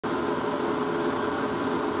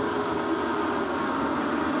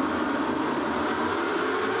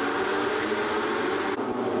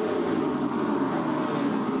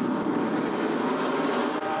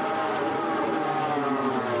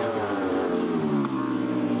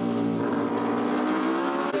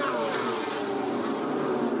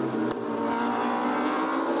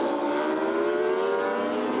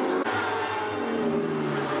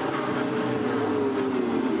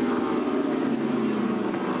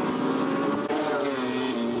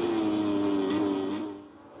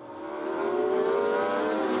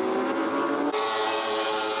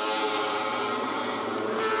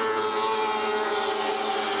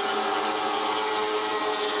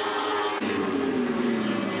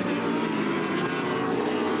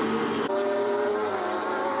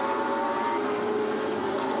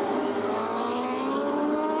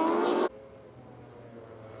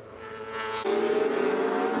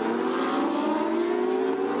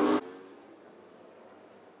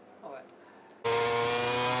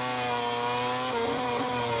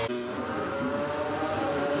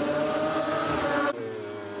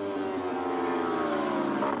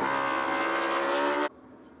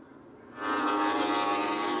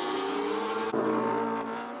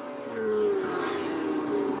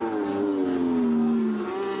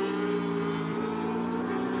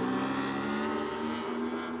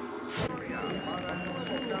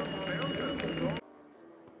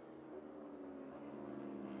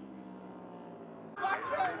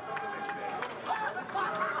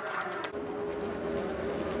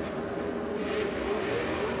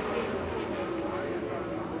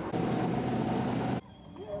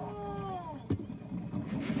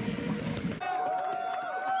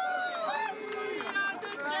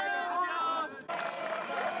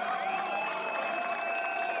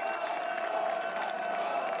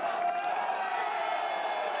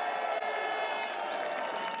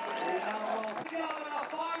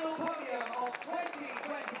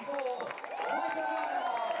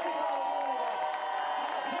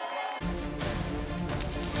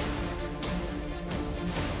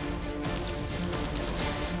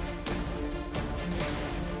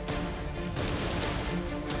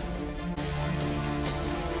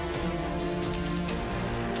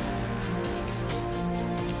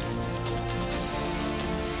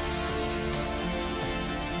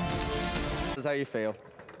How you feel?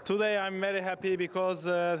 Today I'm very happy because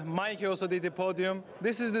Mike also did the podium.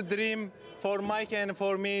 This is the dream for Mike and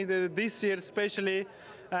for me this year especially.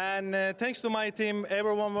 And thanks to my team,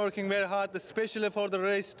 everyone working very hard, especially for the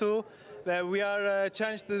race too. We are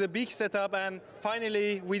changed to the big setup and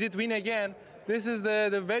finally we did win again. This is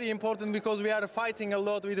the very important because we are fighting a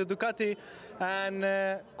lot with the Ducati.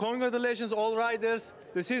 And congratulations all riders.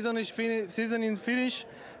 The season is finished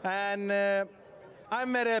and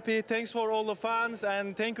I'm very happy. Thanks for all the fans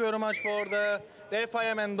and thank you very much for the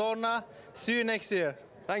FIM and Dorna. See you next year.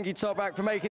 Thank you, Toprak, for making